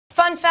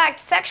Fun fact,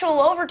 Sexual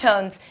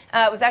Overtones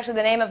was actually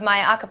the name of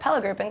my a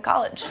cappella group in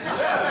college.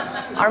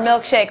 Our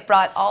milkshake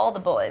brought all the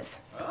boys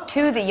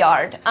to the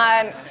yard.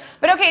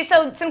 But okay,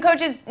 so some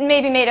coaches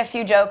maybe made a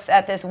few jokes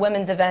at this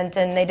women's event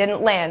and they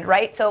didn't land,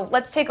 right? So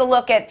let's take a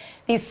look at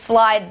these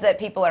slides that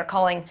people are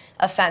calling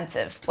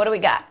offensive. What do we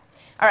got?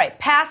 All right,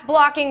 pass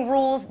blocking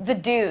rules, the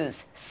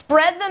do's.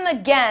 Spread them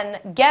again,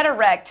 get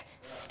erect,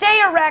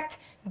 stay erect,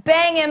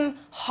 bang him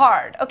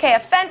hard. Okay,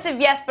 offensive,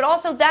 yes, but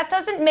also that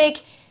doesn't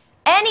make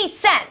any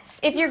sense.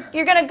 If you're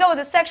going to go with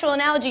a sexual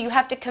analogy, you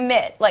have to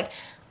commit. Like,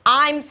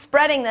 I'm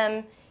spreading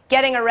them,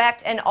 getting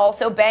erect, and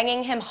also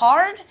banging him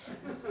hard?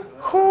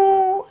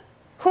 Who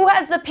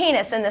has the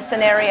penis in this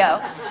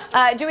scenario?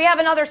 Do we have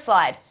another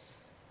slide?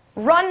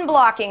 Run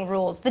blocking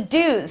rules, the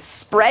do's.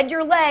 Spread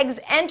your legs,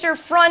 enter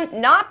front,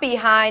 not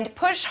behind,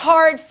 push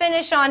hard,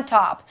 finish on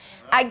top.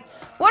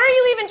 What are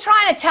you even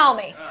trying to tell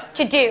me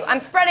to do? I'm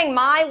spreading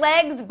my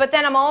legs, but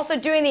then I'm also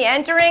doing the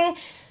entering.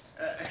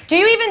 Do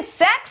you even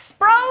sex,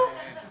 bro?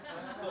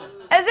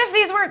 As if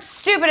these weren't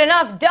stupid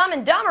enough, Dumb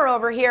and Dumber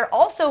over here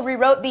also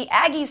rewrote the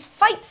Aggies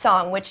fight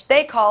song, which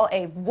they call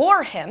a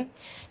war hymn,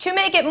 to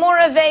make it more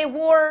of a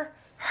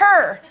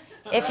war-her,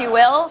 if you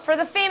will, for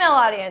the female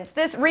audience.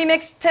 This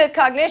remix to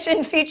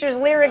Cognition features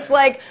lyrics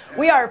like,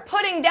 "We are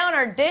putting down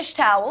our dish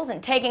towels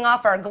and taking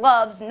off our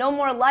gloves. No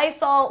more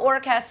Lysol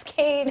or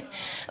Cascade.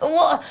 We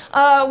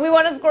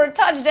want to score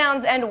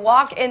touchdowns and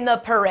walk in the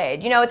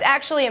parade." You know, it's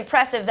actually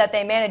impressive that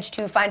they managed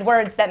to find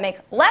words that make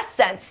less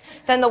sense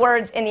than the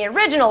words in the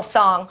original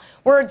song.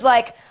 Words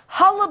like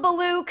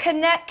hullabaloo,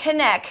 connect,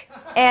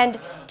 and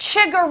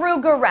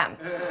chigaroogarem.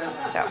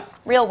 So,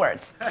 real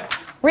words.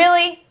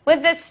 Really,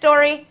 with this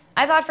story,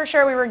 I thought for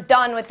sure we were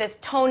done with this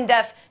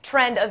tone-deaf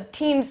trend of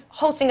teams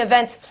hosting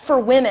events for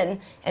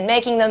women and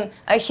making them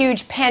a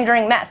huge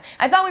pandering mess.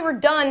 I thought we were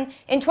done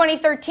in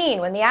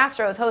 2013 when the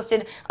Astros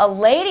hosted a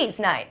ladies'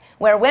 night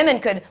where women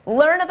could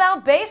learn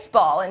about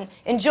baseball and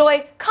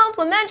enjoy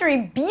complimentary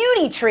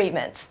beauty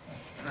treatments.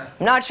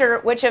 I'm not sure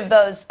which of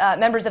those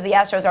members of the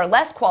Astros are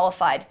less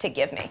qualified to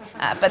give me,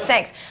 but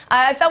thanks.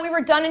 I thought we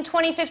were done in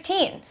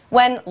 2015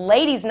 when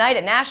Ladies' Night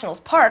at Nationals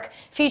Park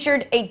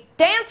featured a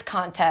dance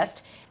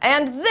contest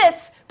and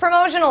this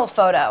promotional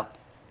photo.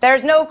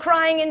 There's no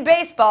crying in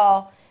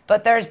baseball,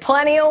 but there's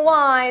plenty of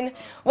wine.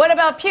 What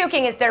about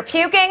puking? Is there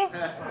puking?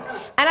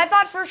 And I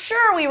thought for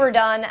sure we were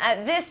done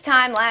at this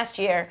time last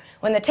year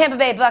when the Tampa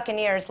Bay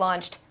Buccaneers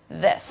launched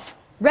this.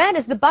 Red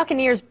is the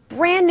Buccaneers'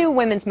 brand new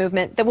women's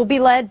movement that will be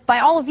led by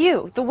all of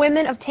you, the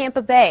women of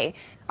Tampa Bay.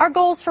 Our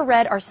goals for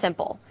Red are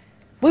simple.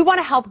 We want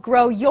to help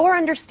grow your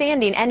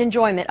understanding and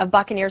enjoyment of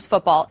Buccaneers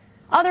football.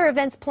 Other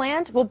events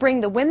planned will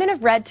bring the women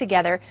of Red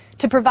together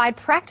to provide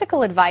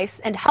practical advice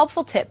and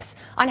helpful tips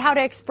on how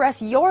to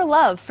express your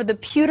love for the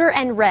pewter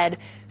and red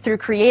through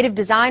creative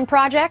design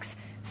projects,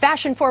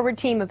 fashion-forward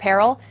team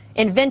apparel,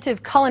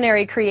 inventive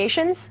culinary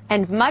creations,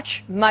 and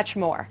much, much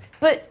more.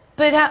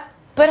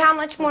 But how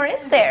much more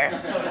is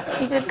there?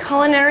 You did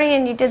culinary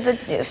and you did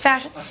the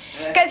fashion.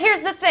 Guys,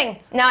 here's the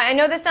thing. Now, I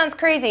know this sounds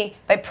crazy,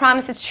 but I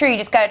promise it's true. You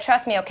just gotta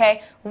trust me,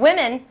 okay?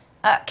 Women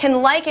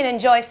can like and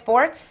enjoy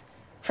sports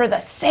for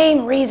the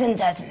same reasons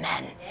as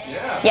men.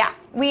 Yeah,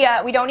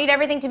 we don't need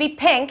everything to be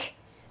pink.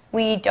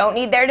 We don't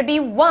need there to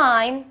be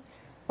wine.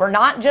 We're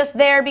not just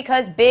there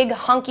because big,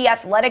 hunky,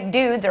 athletic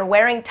dudes are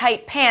wearing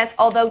tight pants,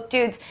 although,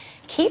 dudes,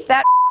 keep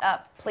that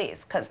up,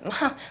 please, because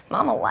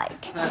mama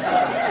like.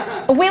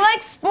 We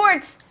like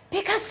sports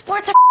because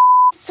sports are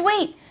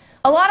sweet.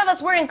 A lot of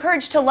us weren't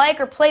encouraged to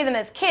like or play them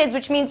as kids,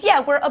 which means, yeah,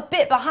 we're a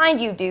bit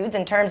behind you dudes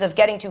in terms of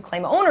getting to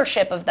claim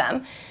ownership of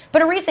them.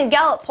 But a recent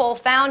Gallup poll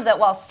found that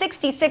while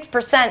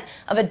 66%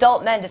 of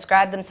adult men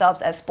describe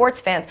themselves as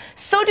sports fans,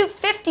 so do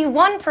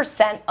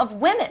 51% of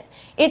women.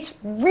 It's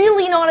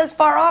really not as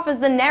far off as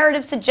the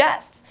narrative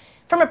suggests.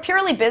 From a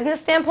purely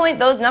business standpoint,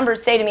 those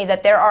numbers say to me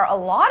that there are a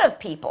lot of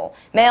people,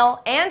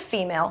 male and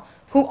female,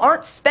 who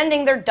aren't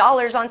spending their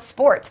dollars on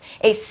sports.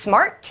 A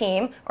smart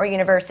team or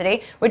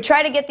university would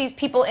try to get these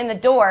people in the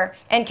door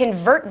and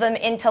convert them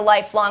into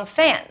lifelong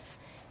fans,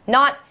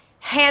 not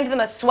hand them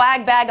a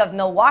swag bag of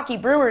Milwaukee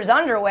Brewers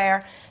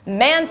underwear,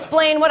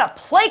 mansplain what a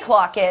play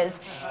clock is,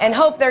 and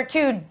hope they're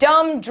too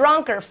dumb,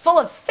 drunk, or full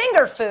of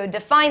finger food to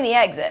find the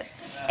exit.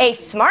 A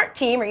smart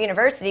team or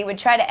university would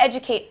try to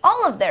educate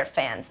all of their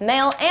fans,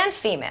 male and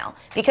female,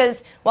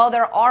 because while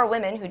there are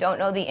women who don't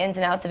know the ins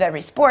and outs of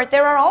every sport,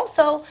 there are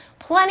also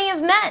plenty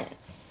of men.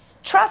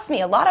 Trust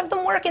me, a lot of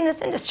them work in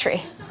this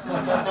industry.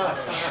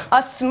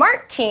 A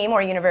smart team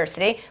or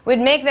university would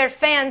make their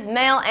fans,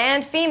 male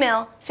and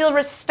female, feel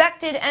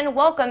respected and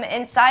welcome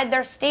inside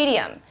their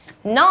stadium,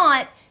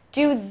 not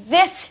do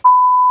this.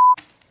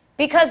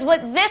 Because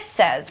what this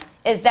says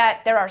is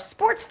that there are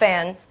sports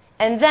fans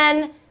and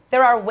then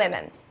there are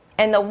women,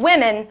 and the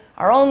women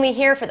are only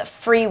here for the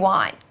free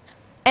wine.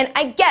 And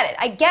I get it.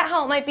 I get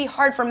how it might be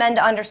hard for men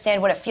to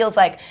understand what it feels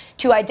like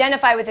to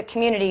identify with a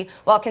community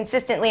while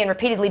consistently and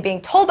repeatedly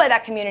being told by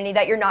that community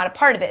that you're not a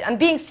part of it. I'm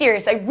being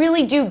serious. I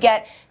really do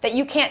get that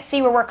you can't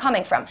see where we're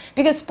coming from,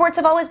 because sports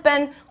have always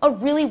been a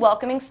really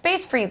welcoming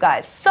space for you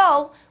guys.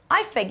 So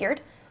I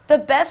figured the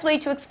best way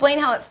to explain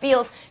how it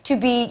feels to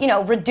be,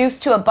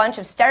 reduced to a bunch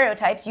of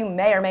stereotypes you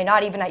may or may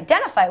not even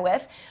identify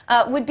with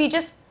would be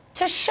just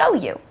to show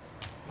you.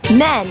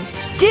 Men,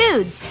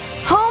 dudes,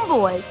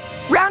 homeboys,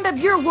 round up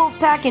your wolf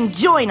pack and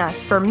join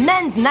us for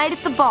Men's Night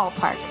at the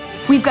Ballpark.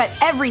 We've got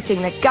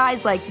everything that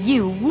guys like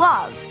you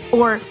love,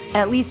 or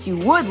at least you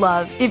would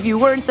love if you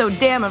weren't so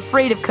damn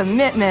afraid of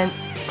commitment.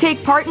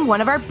 Take part in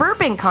one of our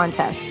burping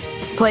contests.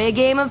 Play a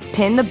game of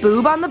pin the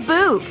boob on the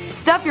boob.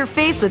 Stuff your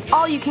face with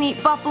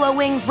all-you-can-eat buffalo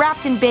wings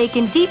wrapped in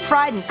bacon,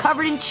 deep-fried and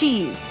covered in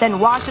cheese. Then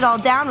wash it all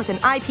down with an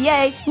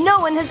IPA no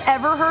one has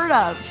ever heard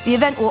of. The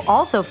event will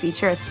also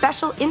feature a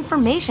special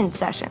information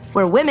session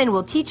where women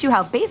will teach you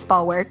how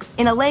baseball works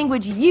in a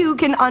language you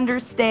can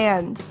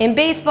understand. In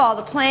baseball,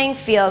 the playing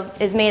field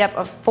is made up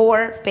of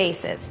 4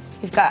 bases.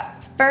 You've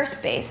got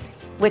first base,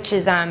 which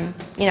is, Then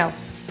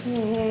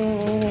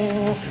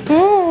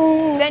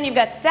you've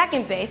got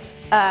second base,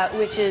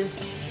 which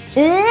is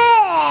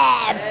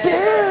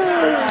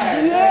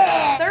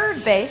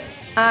third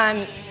base,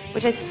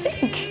 which I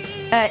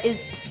think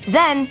is.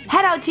 Then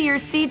head out to your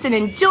seats and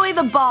enjoy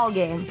the ball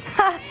game.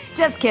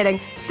 Just kidding.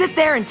 Sit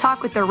there and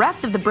talk with the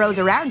rest of the bros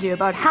around you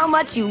about how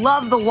much you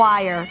love the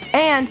wire.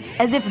 And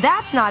as if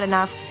that's not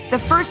enough, the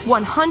first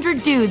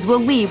 100 dudes will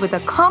leave with a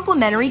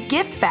complimentary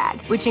gift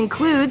bag, which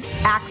includes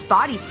Axe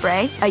body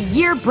spray, a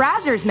year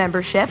Brazzers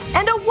membership,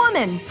 and a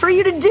woman for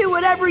you to do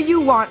whatever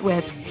you want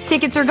with.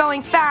 Tickets are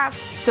going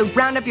fast, so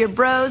round up your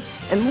bros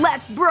and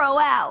let's bro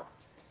out.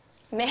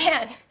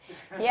 Man,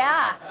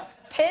 yeah,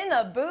 pin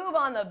the boob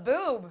on the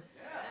boob.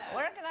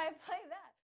 Where can I play that?